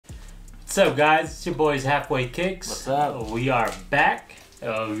What's up, guys? It's your boys Halfway Kicks. What's up? We are back.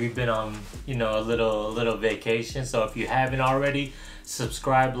 We've been on, a little vacation. So if you haven't already,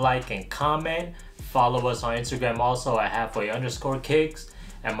 subscribe, like, and comment. Follow us on Instagram also at halfway_kicks.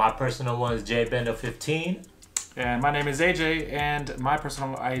 And my personal one is Bendo15. And my name is AJ, and my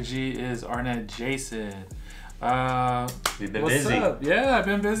personal IG is Arnett Jason. We've been what's busy. Up? Yeah, I've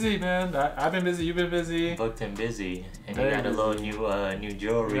been busy, man. I've been busy. You've been busy. Booked and busy, and Very you got a little new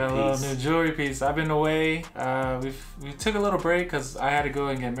jewelry piece. A little new jewelry piece. I've been away. We took a little break because I had to go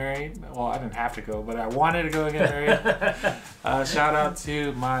and get married. Well, I didn't have to go, but I wanted to go and get married. Shout out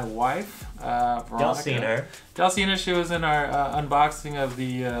to my wife, Veronica. Y'all seen her? Y'all seen her? She was in our unboxing of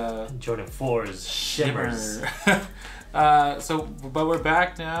the Jordan 4's Shimmers. But we're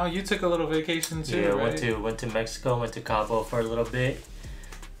back now. You took a little vacation too, yeah, right? went to Mexico, went to Cabo for a little bit,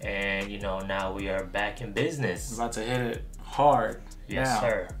 and now we are back in business. About to hit it hard. Yes, now.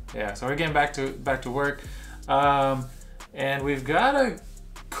 sir. Yeah, so we're getting back to work, and we've got a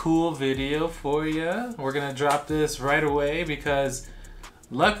cool video for you. We're gonna drop this right away because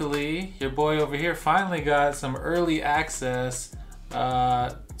luckily your boy over here finally got some early access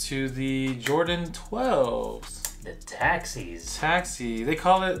to the Jordan 12s. The taxis. Taxi. They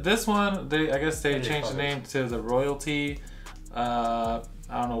call it this one. I guess they changed the name to the Royalty. I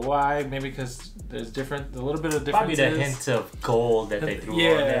don't know why. Maybe because there's a little bit of differences. Probably the hint of gold that they threw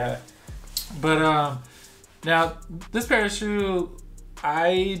on there. But now this pair of shoe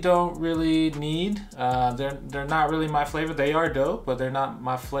I don't really need. They're not really my flavor. They are dope, but they're not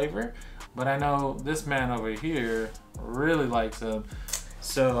my flavor. But I know this man over here really likes them.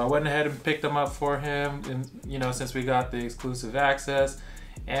 So I went ahead and picked them up for him, and since we got the exclusive access,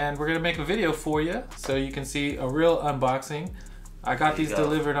 and we're gonna make a video for you so you can see a real unboxing. I got these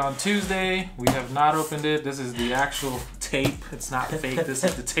delivered on Tuesday. We have not opened it. This is the actual tape. It's not fake. This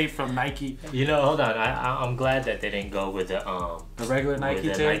is the tape from Nike. Hold on. I'm glad that they didn't go with the regular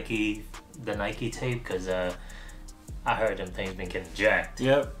Nike tape. The Nike tape, because I heard them things been getting jacked.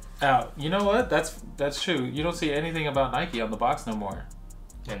 Yep. You know what? That's true. You don't see anything about Nike on the box no more.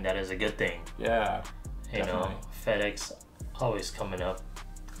 And that is a good thing. Yeah. FedEx always coming up.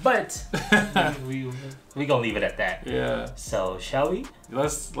 But we gonna leave it at that. Yeah. So shall we?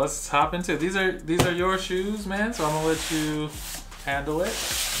 Let's hop into it. These are your shoes, man. So I'm gonna let you handle it. I'm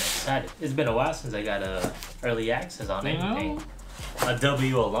excited. It's been a while since I got early access on anything. A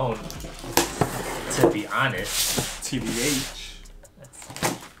W alone, to be honest. TBH.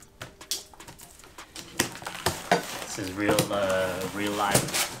 This is real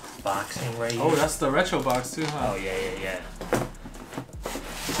life boxing right here. Oh, that's the retro box too, huh? Oh yeah.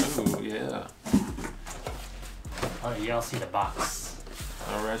 Ooh, yeah. Oh, y'all see the box.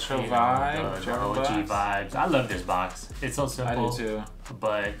 The retro vibe. The OG vibes. I love this box. It's so simple. I do too.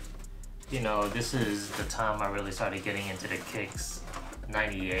 But, this is the time I really started getting into the kicks.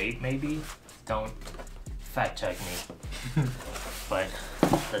 98 maybe? Don't fact check me. But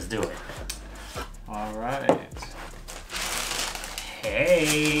let's do it. All right.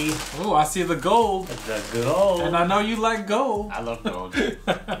 Hey! Oh, I see the gold. The gold. And I know you like gold. I love gold.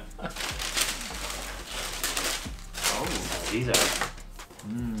 Oh, these are.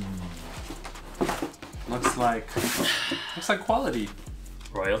 Looks like quality.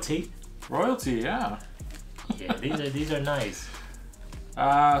 Royalty. Royalty, yeah. Yeah, these are nice.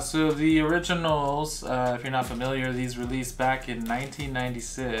 So the originals, if you're not familiar, these released back in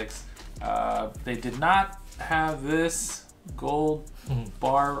 1996. They did not have this gold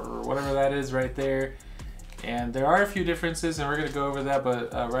bar or whatever that is right there, and there are a few differences, and we're gonna go over that.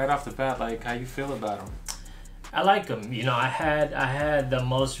 But right off the bat, how you feel about them? I like them. I had the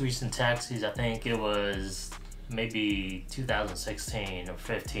most recent taxis. I think it was maybe 2016 or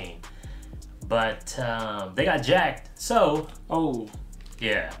 15, but they got jacked. So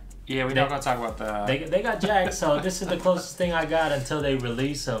yeah, we're not gonna talk about that. They got jacked. So this is the closest thing I got until they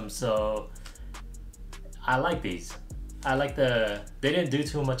release them. So I like these. I like they didn't do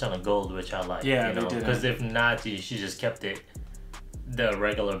too much on the gold, which I like. Yeah, they didn't. Because if not, she just kept it the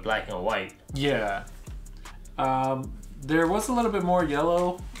regular black and white. Yeah. There was a little bit more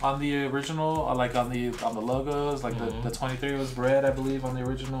yellow on the original, on the logos. The 23 was red, I believe, on the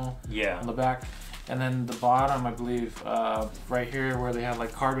original. Yeah. On the back, and then the bottom, I believe, right here where they have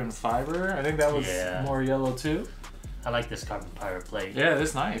carbon fiber. I think that was more yellow too. I like this carbon fiber plate. Yeah,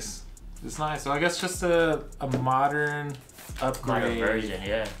 it's nice. It's nice. So I guess just a modern upgrade. Modern version,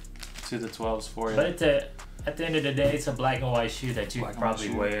 yeah. To the 12s for you. But at the end of the day, it's a black and white shoe that you could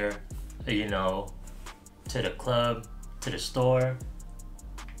probably wear, to the club, to the store,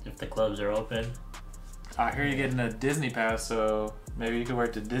 if the clubs are open. I hear you're getting a Disney pass, so Maybe you could wear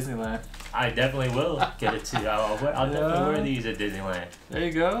it to Disneyland. I definitely will get it too. I'll definitely wear these at Disneyland. There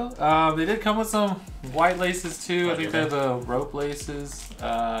you go. They did come with some white laces too. I think they're the rope laces.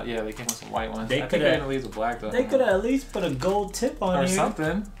 Yeah, they came with some white ones. I think they're gonna leave the black though. They could at least put a gold tip on or here.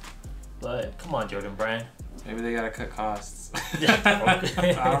 something. But come on, Jordan Brand. Maybe they gotta cut costs.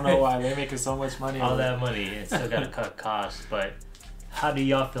 I don't know why they're making so much money. All that money, and still gotta cut costs. But how do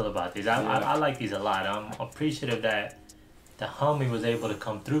y'all feel about these? I like these a lot. I'm appreciative that the homie was able to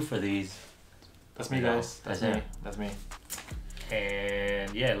come through for these. That's me, guys. That's me. That's me.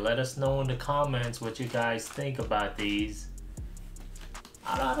 And yeah, let us know in the comments what you guys think about these.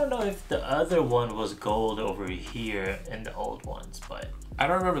 I don't know if the other one was gold over here in the old ones, but I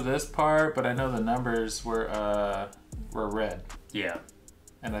don't remember this part, but I know the numbers were red. Yeah.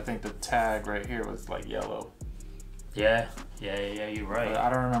 And I think the tag right here was like yellow. Yeah, you're right. But I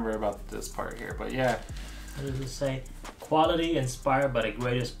don't remember about this part here, but yeah. What does it say? Quality inspired by the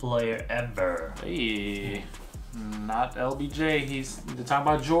greatest player ever. Hey, not LBJ. They're talking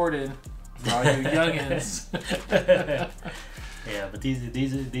about Jordan. For all you youngins. Yeah, but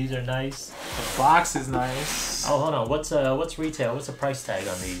these are nice. The box is nice. Oh, hold on. What's retail? What's the price tag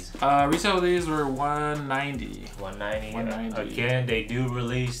on these? Retail of these were $190. $190. Again, they do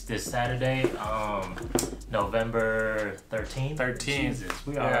release this Saturday, November 13th. Jesus,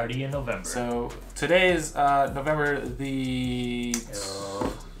 we are already in November. So today is November the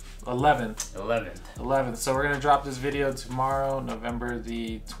 11th. 11th. So we're gonna drop this video tomorrow, November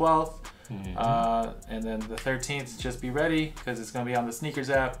the 12th. And then the 13th, just be ready because it's gonna be on the sneakers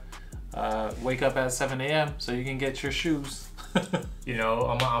app. Wake up at 7 a.m. so you can get your shoes. You know,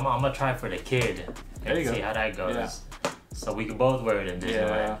 I'm gonna try for the kid and see how that goes. Yeah. So we can both wear it in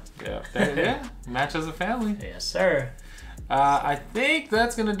Disneyland. Yeah. Match as a family. Yes, sir. I think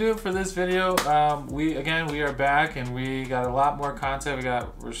that's gonna do it for this video. We are back and we got a lot more content.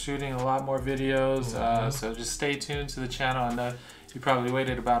 We're shooting a lot more videos. So just stay tuned to the channel. I know you probably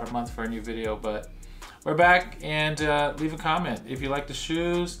waited about a month for a new video, but we're back. And leave a comment if you like the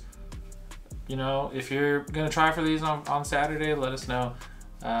shoes. You know, if you're gonna try for these on Saturday, let us know.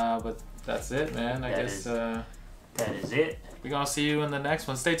 But that's it, man. I guess that is it. We're gonna see you in the next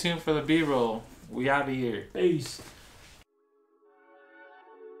one. Stay tuned for the B-roll. We out of here. Peace.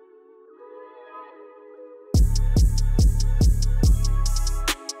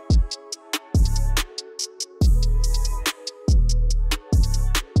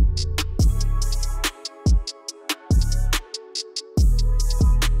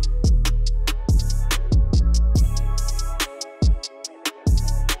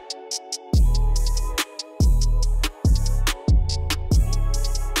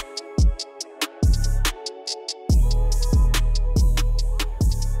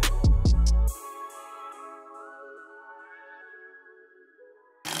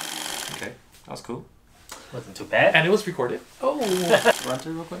 Okay, that was cool. Wasn't too bad. And it was recorded. Oh, run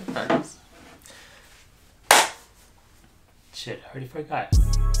through real quick. Practice. Shit, I already forgot.